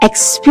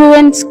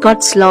Experience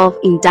God's love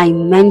in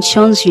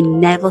dimensions you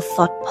never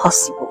thought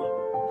possible.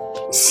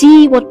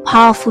 See what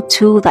powerful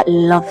tool that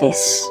love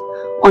is.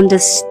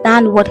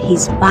 Understand what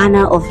His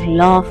banner of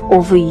love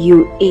over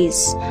you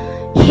is.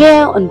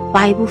 Here on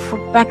Bible for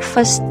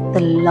Breakfast,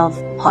 the Love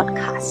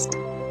Podcast.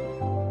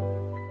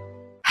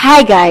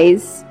 Hi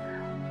guys,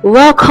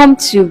 welcome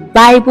to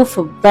Bible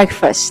for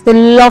Breakfast, the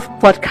Love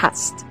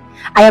Podcast.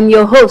 I am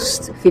your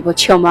host, Fibo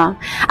Choma,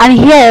 and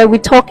here we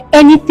talk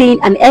anything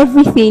and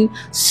everything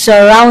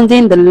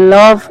surrounding the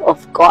love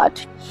of God.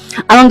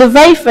 And on the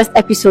very first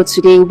episode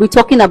today, we're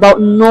talking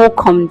about no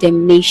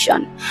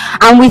condemnation.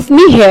 And with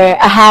me here,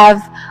 I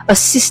have a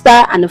sister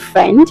and a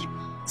friend,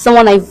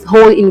 someone I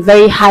hold in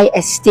very high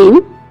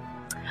esteem.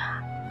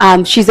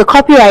 She's a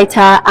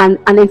copywriter and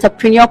an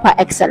entrepreneur par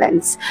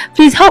excellence.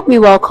 Please help me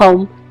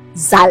welcome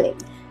Zale.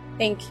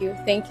 Thank you.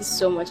 Thank you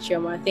so much,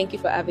 Choma. Thank you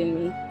for having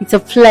me. It's a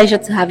pleasure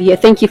to have you here.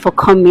 Thank you for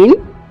coming.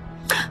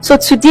 So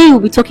today we'll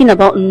be talking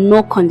about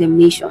no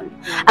condemnation.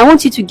 I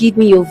want you to give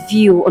me your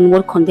view on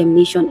what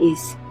condemnation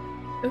is.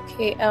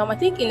 Okay, I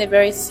think in a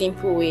very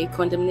simple way,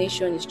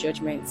 condemnation is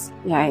judgment.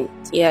 Right.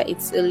 Yeah,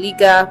 it's a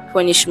legal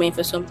punishment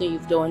for something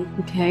you've done.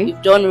 Okay.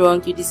 You've done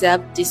wrong, you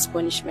deserve this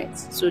punishment.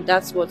 So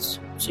that's what,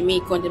 to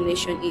me,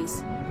 condemnation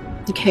is.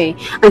 Okay,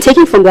 and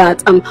taking from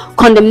that,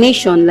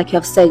 condemnation, like you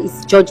have said,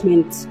 is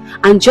judgment,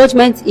 and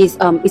judgment is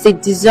a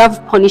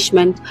deserved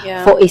punishment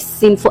for a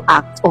sinful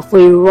act or for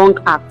a wrong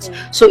act.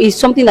 So it's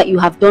something that you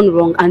have done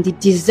wrong, and the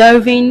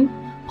deserving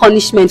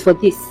punishment for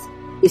this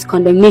is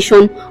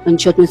condemnation and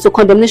judgment. So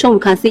condemnation, we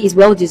can say, is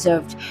well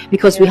deserved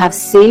because we have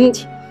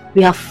sinned,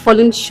 we have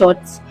fallen short,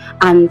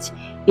 and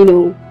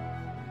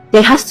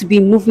there has to be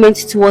movement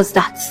towards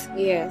that.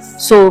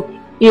 Yes. So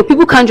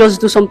people can't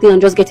just do something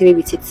and just get away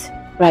with it.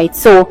 Right.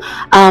 So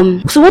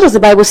what does the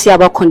Bible say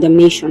about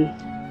condemnation?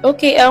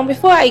 Okay,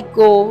 before I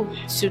go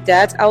to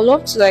that, I would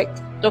love to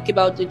talk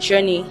about the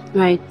journey.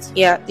 Right.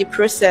 Yeah, the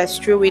process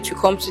through which we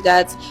come to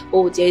that.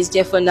 Oh, there is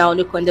therefore now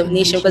no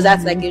condemnation, because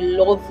that's like a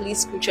lovely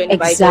scripture in the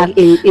Bible.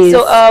 Exactly. It is.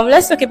 So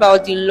let's talk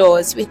about the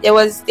laws.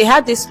 They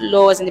had these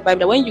laws in the Bible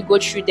that when you go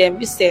through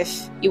them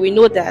yourself, you will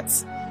know that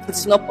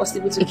it's not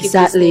possible to keep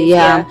these things.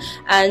 Yeah.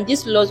 And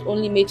these laws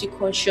only made you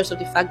conscious of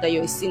the fact that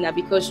you're a sinner,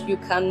 because you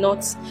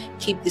cannot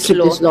keep these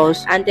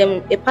laws. And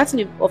then a part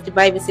of the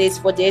Bible says,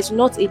 "For there is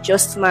not a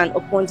just man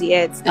upon the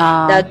earth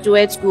that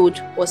doeth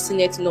good or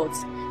sinneth not."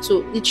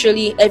 So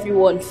literally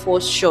everyone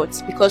falls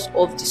short because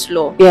of this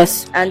law.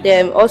 Yes. And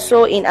then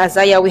also in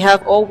Isaiah, we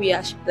have all we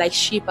are like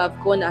sheep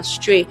have gone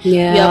astray.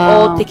 Yeah. We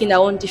have all taken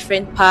our own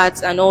different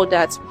paths and all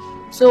that.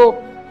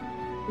 So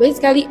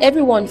basically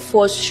everyone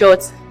falls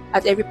short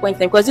at every point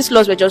in time, because these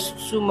laws were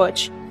just too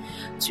much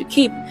to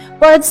keep.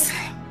 But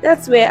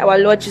that's where our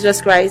Lord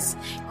Jesus Christ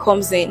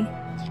comes in.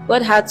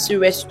 God had to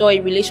restore a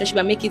relationship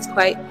and make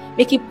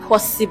it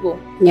possible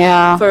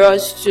for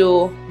us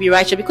to be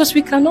righteous, because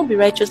we cannot be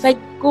righteous. Like,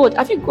 God,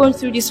 have you gone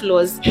through these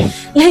laws?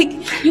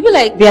 You be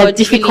like, they are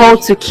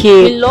difficult to keep.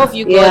 We love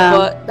you,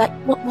 God, but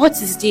what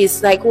is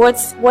this? Like,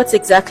 what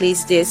exactly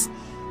is this?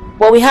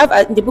 But we have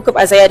in the book of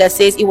Isaiah that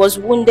says, "It was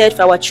wounded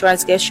for our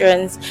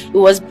transgressions, it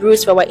was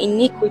bruised for our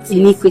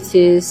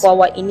iniquities. For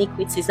our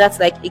iniquities."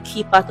 That's like a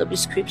key part of the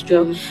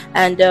scripture.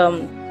 And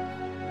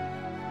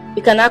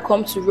we can now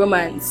come to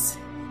Romans.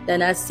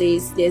 Then that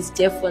says, "There's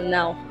therefore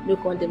now no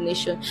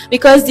condemnation,"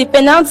 because the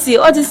penalty,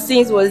 all these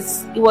things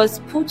it was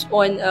put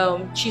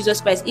on Jesus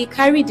Christ. He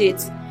carried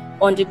it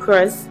on the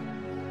cross.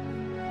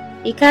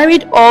 He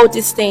carried all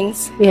these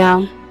things.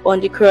 Yeah. On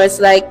the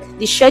cross, like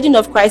the shedding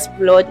of Christ's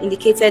blood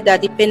indicated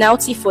that the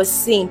penalty for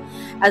sin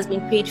has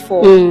been paid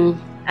for,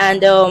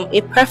 and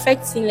a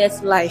perfect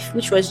sinless life,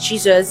 which was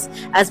Jesus,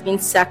 has been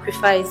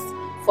sacrificed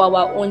for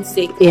our own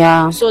sake.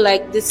 Yeah. So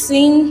like the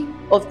sin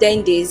of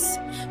 10 days,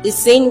 the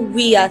sin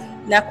we are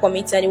now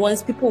committing, and the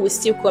ones people will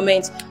still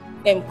commit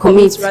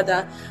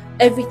rather,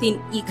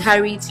 everything He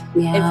carried,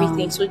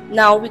 everything. So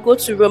now we go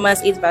to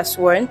Romans 8 verse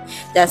 1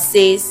 that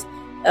says,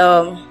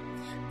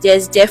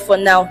 "There's therefore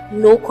now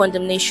no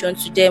condemnation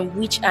to them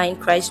which are in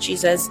Christ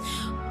Jesus,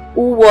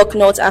 who walk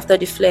not after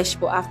the flesh,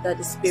 but after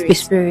the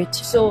Spirit."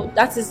 So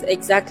that is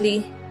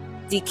exactly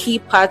the key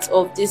part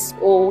of this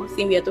whole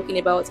thing we are talking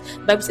about.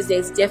 The Bible says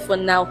there's therefore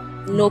now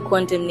no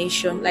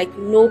condemnation, like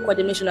no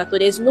condemnation at all.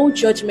 There's no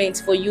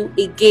judgment for you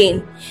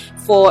again.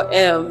 For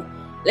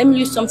let me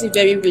use something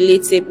very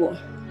relatable.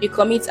 You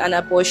commit an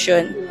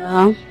abortion.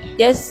 Yeah.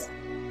 Yes.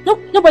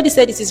 Nobody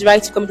said it is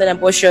right to commit an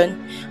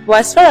abortion, but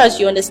as far as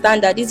you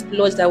understand that this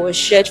blood that was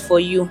shed for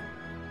you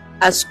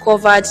has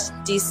covered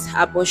this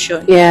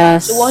abortion.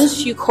 Yes. So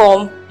once you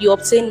come, you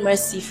obtain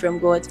mercy from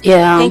God.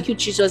 Yeah. Thank you,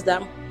 Jesus,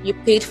 that you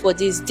paid for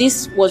this.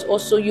 This was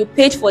also, you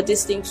paid for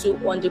this thing too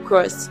on the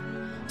cross.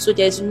 So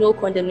there's no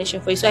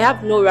condemnation for you. So I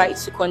have no right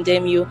to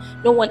condemn you.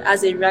 No one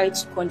has a right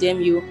to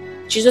condemn you.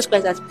 Jesus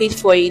Christ has paid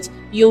for it.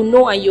 You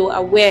know and you're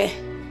aware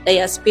that He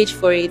has paid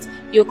for it.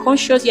 You're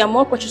conscious, you are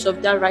more conscious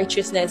of that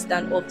righteousness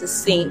than of the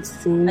sin.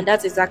 And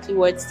that's exactly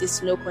what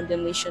this no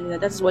condemnation is.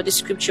 And that is what the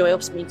scripture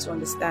helps me to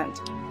understand.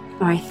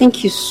 All right,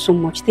 thank you so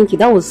much. Thank you.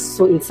 That was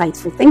so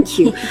insightful. Thank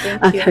you.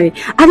 Thank you. Okay.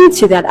 Adding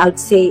to that, I'd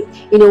say,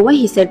 when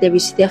he said there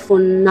is therefore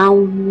now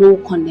no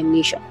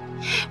condemnation,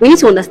 we need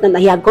to understand that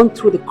he had gone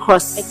through the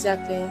cross.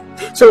 Exactly.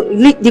 So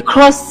the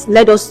cross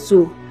led us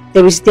to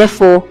there is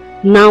therefore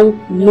now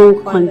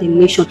no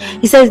condemnation.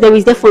 He says there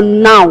is therefore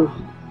now.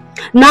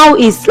 Now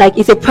is like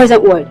it's a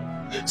present word.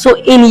 So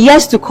in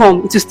years to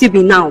come, it will still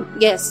be now.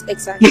 Yes,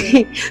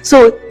 exactly.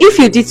 So if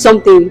you did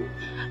something,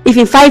 if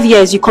in 5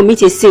 years you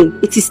commit a sin,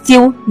 it is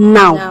still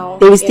now.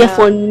 There is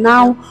therefore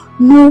now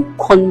no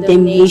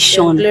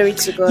condemnation. Glory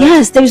to God.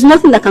 Yes, there is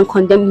nothing that can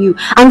condemn you.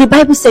 And the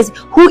Bible says,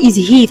 who is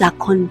he that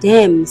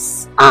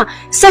condemns?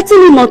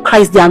 Certainly not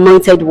Christ the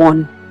anointed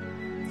one.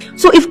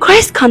 So if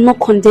Christ cannot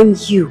condemn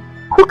you,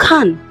 who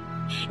can?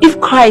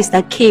 If Christ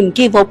that came,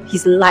 gave up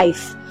his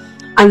life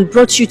and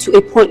brought you to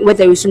a point where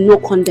there is no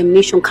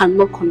condemnation,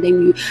 cannot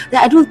condemn you,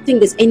 I don't think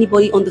there's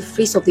anybody on the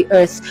face of the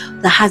earth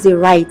that has a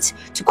right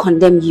to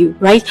condemn you,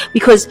 right?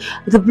 Because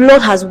the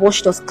blood has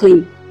washed us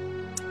clean.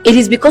 It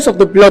is because of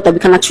the blood that we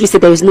can actually say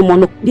there is no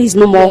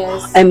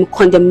more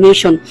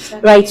condemnation,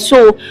 exactly. Right?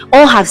 So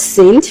all have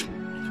sinned.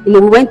 We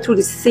went through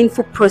the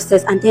sinful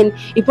process, and then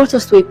it brought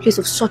us to a place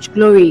of such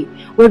glory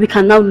where we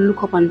can now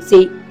look up and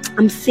say,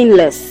 I'm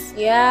sinless.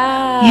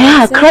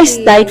 Yeah, exactly.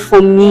 Christ died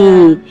for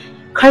me.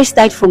 Christ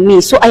died for me,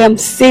 so I am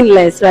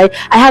sinless, right?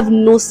 I have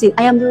no sin.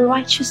 I am the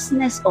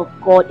righteousness of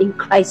God in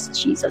Christ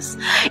Jesus.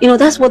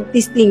 That's what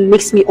this thing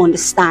makes me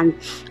understand.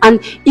 And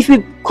if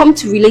we come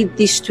to relate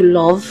this to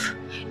love,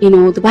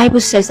 the Bible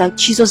says that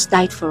Jesus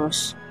died for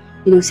us.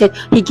 Said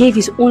he gave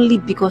his only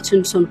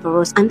begotten son for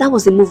us, and that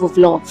was a move of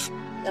love.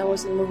 That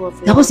was a move of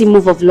love. That was a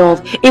move of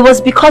love. It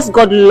was because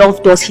God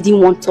loved us. He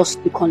didn't want us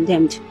to be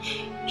condemned.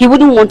 He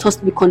wouldn't want us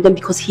to be condemned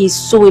because he is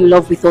so in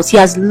love with us. He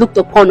has looked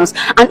upon us.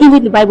 And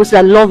even the Bible says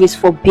that love is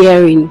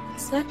forbearing.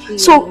 Exactly.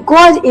 So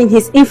God in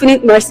his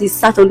infinite mercy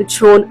sat on the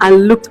throne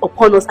and looked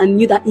upon us and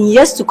knew that in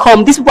years to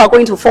come, these people are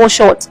going to fall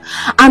short.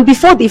 And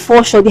before they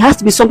fall short, there has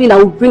to be something that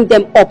will bring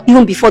them up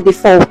even before they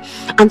fall.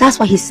 And that's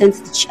why he sent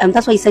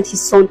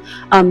his son,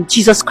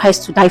 Jesus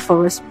Christ, to die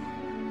for us.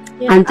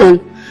 Yeah,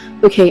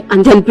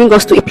 and then bring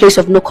us to a place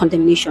of no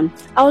condemnation.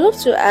 I would love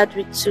to add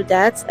to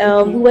that.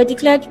 We were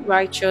declared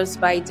righteous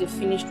by the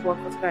finished work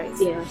of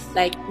Christ. Yes.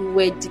 Like we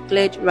were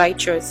declared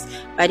righteous.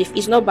 But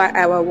it's not by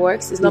our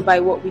works. It's not by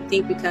what we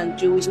think we can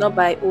do. It's not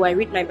by, I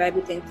read my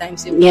Bible 10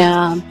 times a week.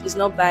 Yeah. It's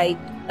not by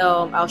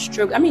our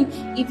struggle. I mean,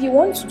 if you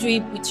want to do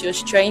it with your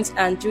strength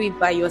and do it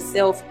by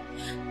yourself,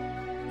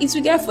 it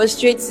will get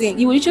frustrating.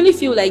 You will literally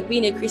feel like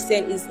being a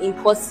Christian is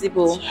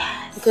impossible. Yes.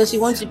 Because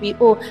you want to be,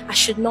 I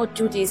should not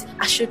do this,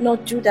 I should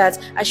not do that,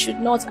 I should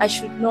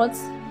not.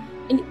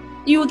 And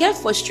you will get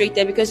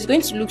frustrated because it's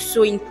going to look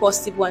so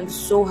impossible and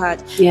so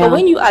hard. Yeah. But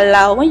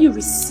when you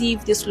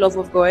receive this love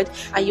of God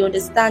and you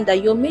understand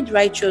that you're made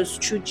righteous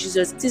through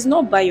Jesus, it is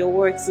not by your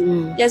works.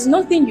 There's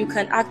nothing you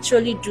can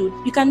actually do.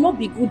 You cannot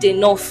be good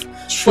enough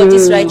for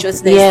this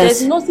righteousness. Yes.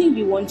 There's nothing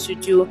you want to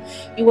do.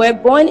 We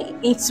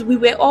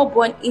were all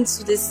born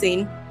into the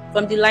sin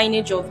from the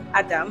lineage of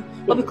Adam.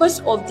 But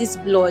because of this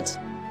blood,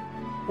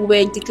 we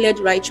were declared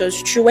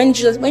righteous true. When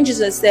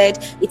Jesus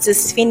said it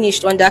is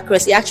finished on that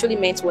cross, he actually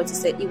meant what he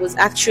said. It was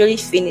actually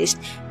finished.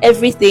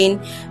 Everything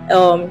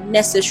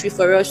necessary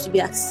for us to be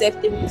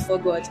acceptable before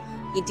God,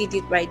 he did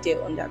it right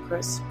there on that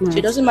cross. Nice. So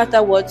it doesn't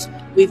matter what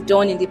we've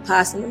done in the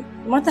past, no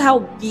matter how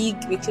big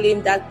we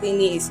claim that thing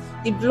is,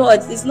 the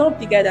blood is not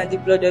bigger than the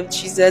blood of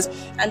Jesus,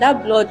 and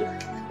that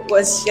blood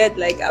was shed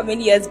like how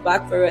many years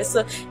back for us.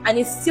 So, and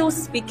it's still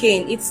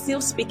speaking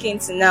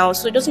to now.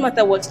 So it doesn't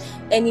matter what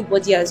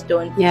anybody has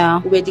done. Yeah,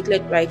 we were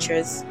declared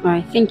righteous. All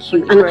right, thank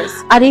you. And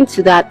adding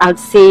to that, I'd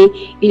say,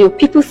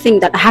 people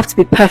think that I have to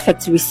be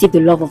perfect to receive the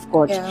love of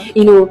God. Yeah.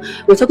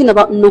 We're talking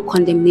about no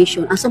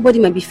condemnation, and somebody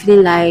might be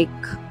feeling like,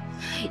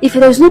 if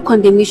there's no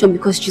condemnation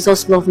because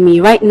Jesus loved me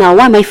right now,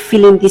 why am I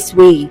feeling this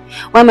way?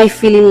 Why am I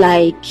feeling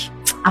like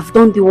I've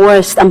done the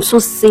worst, I'm so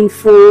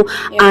sinful,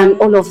 and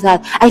all of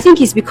that? I think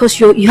it's because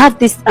you have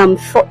this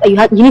thought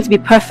that you need to be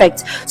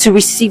perfect to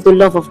receive the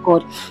love of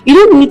God. You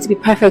don't need to be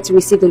perfect to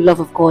receive the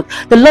love of God.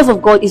 The love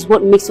of God is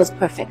what makes us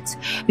perfect,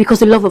 because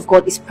the love of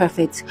God is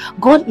perfect.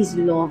 God is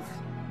love.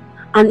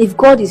 And if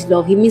God is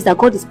love, it means that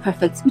God is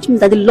perfect, which means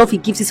that the love he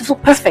gives is also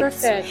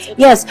perfect.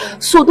 Yes.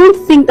 So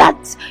don't think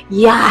that,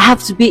 I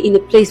have to be in a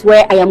place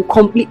where I am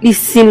completely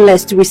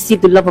sinless to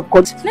receive the love of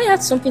God. Can I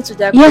add something to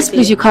that? Yes, quickly?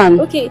 please, you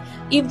can. Okay.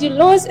 If the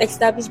laws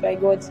established by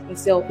God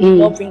himself do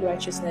not bring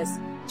righteousness,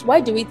 why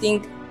do we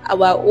think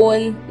our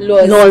own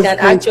laws can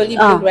actually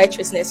bring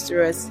righteousness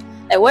to us?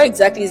 Like, what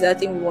exactly is that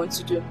thing we want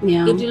to do?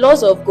 Yeah. If the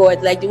laws of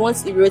God, like the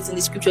ones he wrote in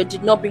the scripture,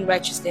 did not bring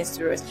righteousness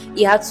to us,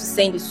 he had to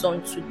send his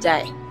son to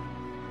die.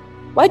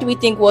 Why do we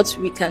think what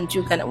we can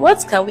do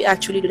what can we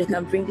actually do that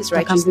can bring this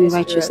righteousness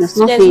to us?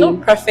 So there's no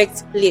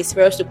perfect place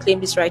for us to claim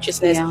this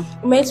righteousness. The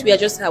moment we are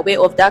just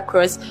aware of that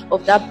cross,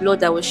 of that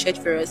blood that was shed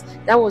for us,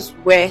 that was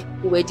where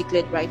we were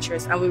declared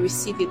righteous, and we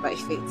receive it by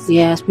faith.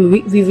 Yes,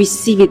 we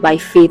receive it by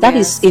faith. That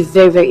is a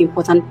very, very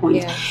important point.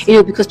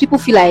 Yes. Because people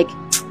feel like,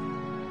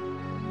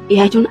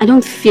 I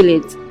don't feel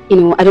it.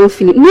 I don't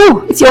feel it.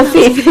 No, it's your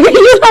faith. You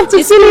don't have to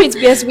The feel it.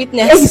 Spirit bears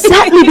witness.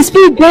 Exactly, the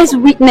Spirit bears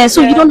witness,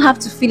 so Yeah. you don't have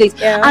to feel it.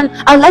 Yeah. And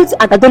I like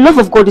to add that the love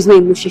of God is not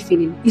emotional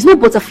feeling. It's not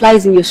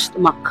butterflies in your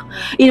stomach.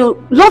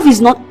 Love is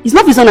not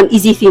an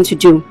easy thing to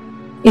do.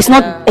 It's Yeah.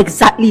 not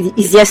exactly the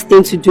easiest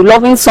thing to do,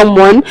 loving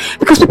someone,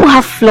 because people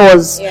have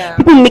flaws. Yeah.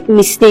 People make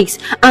mistakes,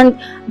 and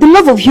the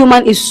love of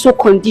human is so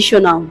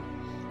conditional.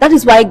 That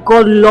is why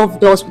God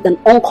loved us with an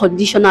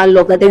unconditional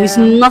love, that there is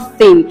Yeah.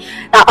 nothing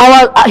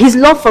that his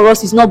love for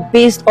us is not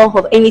based off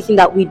of anything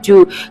that we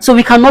do. So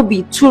we cannot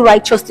be too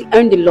righteous to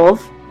earn the love.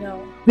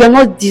 No. We are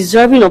not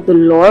deserving of the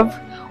love.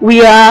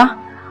 We are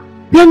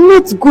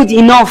not good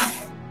enough.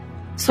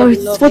 So For the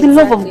it's love, for the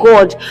love of exactly.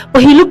 God.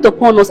 But he looked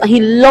upon us and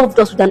he loved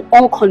us with an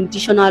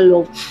unconditional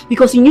love,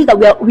 because he knew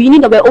that we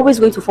knew that we're always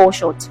going to fall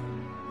short.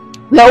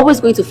 We are always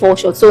going to fall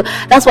short. So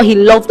that's why he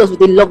loved us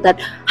with a love that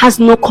has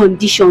no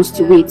conditions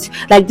to it.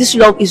 Like, this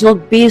love is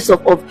not based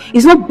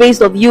it's not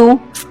based on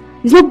you.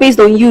 It's not based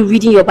on you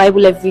reading your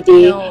Bible every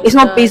day. No, it's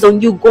not no. based on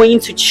you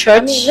going to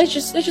church. I mean, let's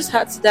just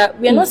add to that.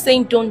 We are not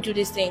saying don't do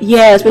these things.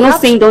 Yes, we're You not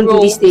have saying to don't do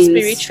grow these things.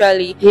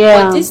 spiritually.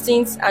 Yeah. But these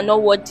things are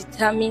not what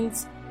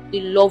determines the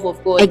love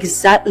of God.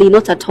 Exactly,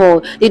 not at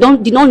all. They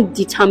don't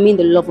determine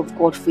the love of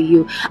God for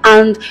you.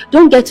 And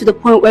don't get to the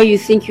point where you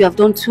think you have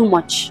done too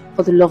much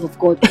for the love of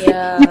God.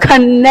 Yeah. You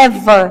can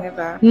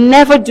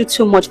never do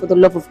too much for the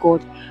love of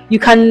God. You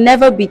can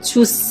never be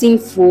too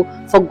sinful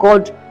for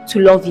God to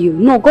love you.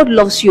 No, God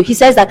loves you. He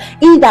says that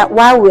in that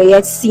while we're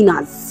yet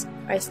sinners,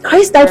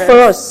 Christ died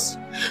for us.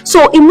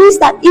 So it means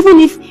that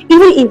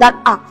even in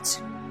that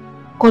act,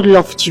 God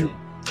loved you.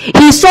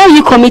 He saw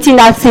you committing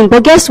that sin,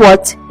 but guess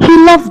what?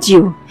 He loved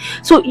you.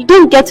 So you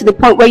don't get to the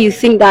point where you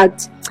think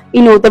that,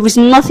 there is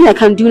nothing I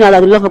can do now that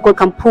the love of God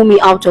can pull me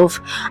out of.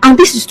 And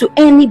this is to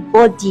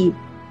anybody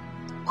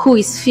who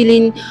is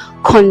feeling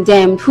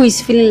condemned, who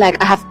is feeling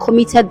like I have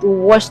committed the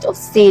worst of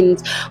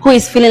sins, who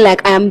is feeling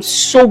like I am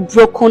so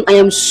broken, I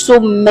am so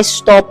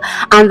messed up,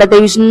 and that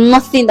there is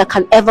nothing that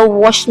can ever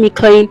wash me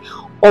clean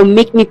or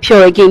make me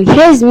pure again.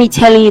 Here's me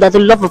telling you that the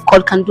love of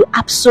God can do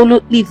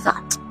absolutely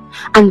that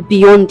and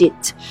beyond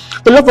it.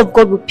 The love of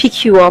God will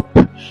pick you up.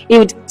 It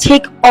would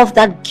take off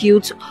that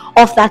guilt,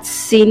 off that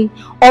sin,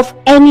 off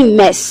any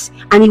mess,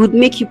 and it would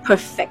make you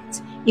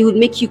perfect. It would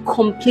make you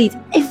complete.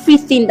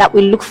 Everything that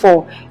we look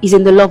for is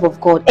in the love of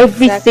God.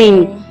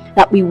 Everything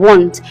that we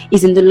want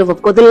is in the love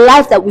of God. The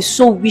life that we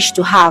so wish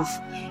to have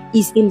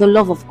is in the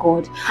love of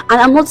God.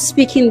 And I'm not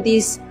speaking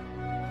this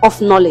of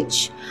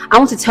knowledge. I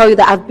want to tell you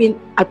that I've been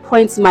at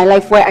points in my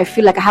life where I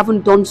feel like I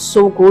haven't done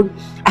so good.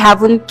 I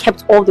haven't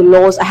kept all the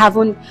laws. I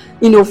haven't,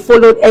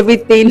 followed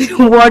everything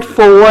word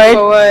for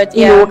word.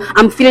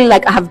 I'm feeling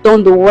like I have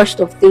done the worst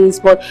of things.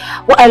 But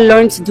what I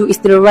learned to do is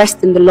to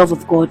rest in the love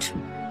of God.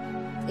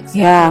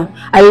 Exactly. Yeah,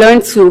 I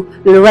learned to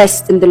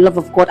rest in the love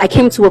of God. I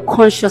came to a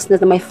consciousness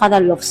that my Father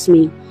loves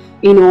me.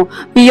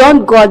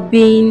 Beyond God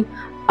being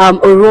a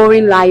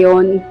roaring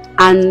lion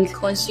and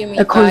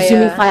a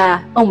consuming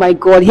fire. Oh my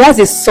God, He has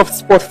a soft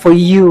spot for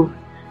you.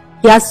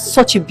 He has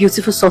such a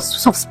beautiful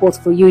soft spot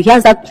for you. He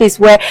has that place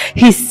where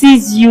He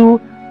sees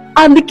you,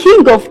 and the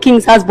King of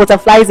Kings has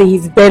butterflies in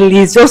His belly.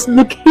 He's just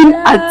looking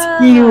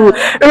at you,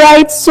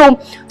 right?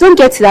 So don't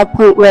get to that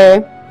point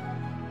where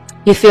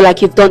you feel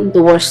like you've done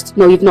the worst.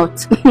 No, you've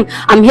not.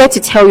 I'm here to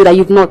tell you that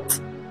you've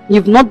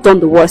not done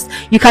the worst.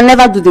 You can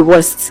never do the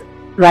worst,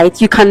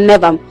 right? You can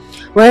never.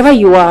 Wherever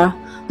you are,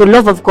 the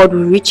love of God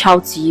will reach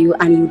out to you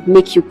and it will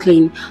make you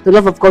clean. The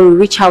love of God will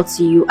reach out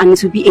to you and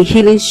it will be a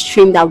healing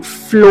stream that will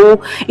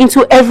flow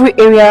into every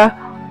area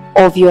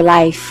of your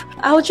life.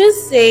 I'll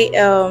just say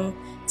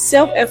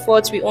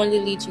self-effort will only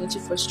lead you into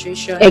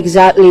frustration.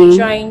 Exactly.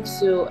 Trying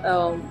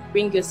to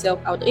bring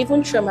yourself out,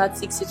 even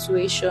traumatic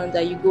situation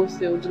that you go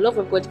through, the love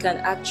of God can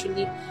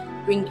actually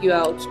bring you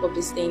out of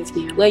these things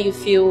where you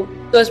feel,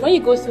 because when you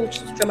go through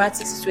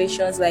traumatic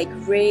situations like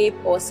rape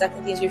or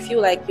certain things, you feel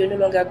like you're no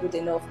longer good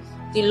enough.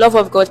 The love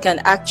of God can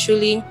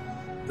actually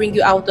bring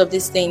you out of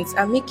these things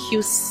and make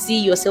you see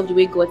yourself the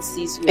way God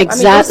sees you.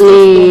 Exactly. I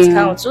mean, those things don't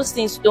count. Those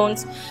things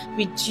don't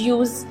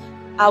reduce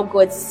how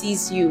God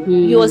sees you.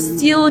 You're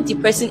still the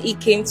person He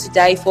came to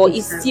die for. Exactly.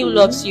 He still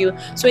loves you.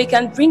 So He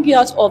can bring you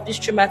out of this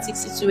traumatic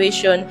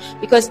situation,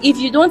 because if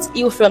you don't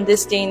heal from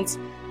these things,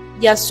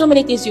 there are so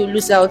many things you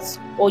lose out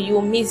or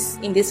you miss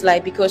in this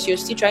life because you're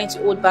still trying to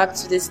hold back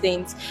to these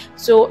things.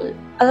 So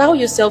allow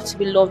yourself to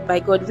be loved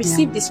by God.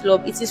 Receive this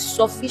love. It is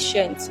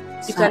sufficient.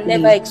 You can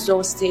never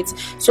exhaust it.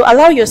 So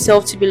allow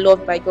yourself to be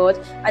loved by God.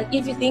 And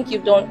if you think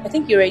you've done, I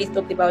think you already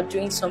talked about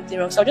doing something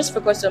wrong. So I'll just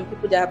focus on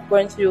people that have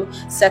gone through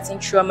certain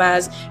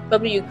traumas.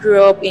 Probably you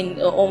grew up in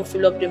a home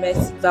full of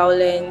domestic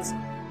violence,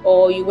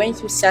 or you went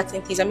through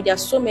certain things. I mean, there are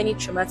so many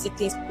traumatic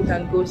things people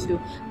can go through.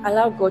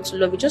 Allow God to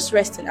love you. Just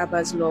rest in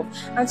Abba's love.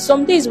 And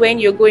some days when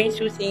you're going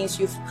through things,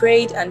 you've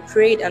prayed and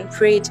prayed and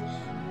prayed,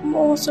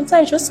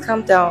 sometimes just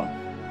calm down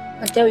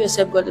and tell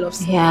yourself God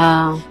loves me.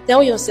 Yeah.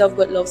 Tell yourself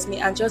God loves me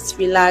and just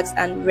relax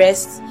and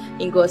rest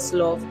in God's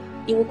love.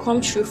 It will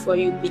come true for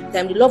you big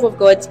time. The love of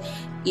God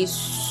is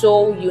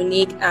so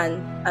unique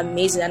and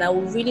amazing, and I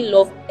would really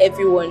love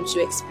everyone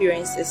to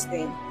experience this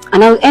thing.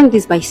 And I'll end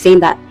this by saying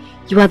that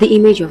you are the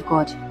image of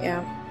God.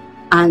 Yeah.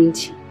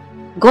 And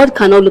God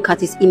cannot look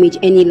at his image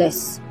any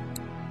less.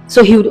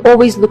 So he would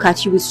always look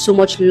at you with so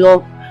much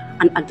love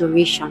and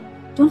adoration.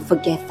 Don't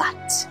forget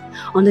that.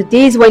 On the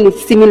days when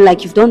it's seeming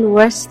like you've done the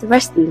worst,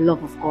 rest in the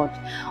love of God.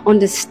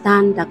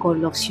 Understand that God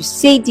loves you.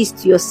 Say this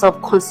to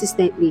yourself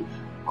consistently.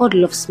 God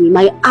loves me.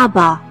 My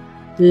Abba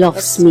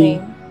loves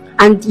me.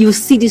 And you will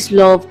see this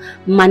love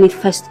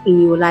manifest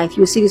in your life.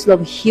 You will see this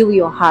love heal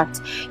your heart.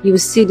 You will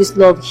see this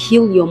love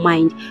heal your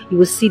mind. You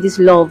will see this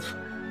love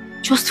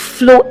just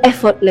flow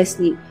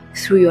effortlessly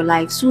through your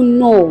life. So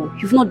no,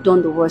 you've not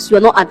done the worst. You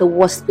are not at the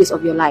worst place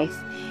of your life.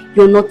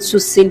 You're not too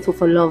sinful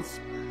for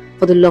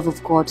the love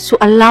of God. So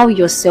allow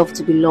yourself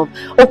to be loved.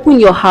 Open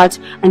your heart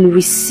and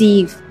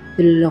receive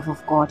the love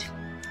of God.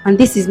 And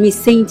this is me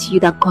saying to you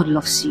that God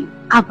loves you.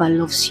 Abba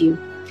loves you.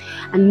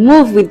 And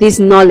move with this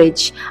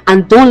knowledge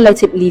and don't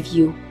let it leave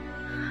you.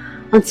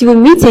 Until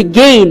we meet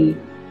again,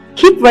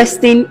 keep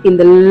resting in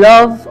the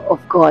love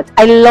of God.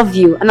 I love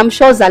you, and I'm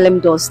sure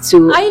Zalem does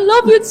too. I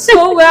love you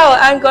so well,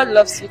 and God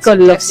loves you too. God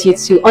loves you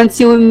too.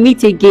 Until we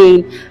meet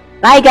again.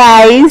 Bye,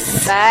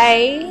 guys.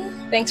 Bye.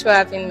 Thanks for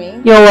having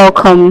me. You're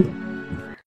welcome.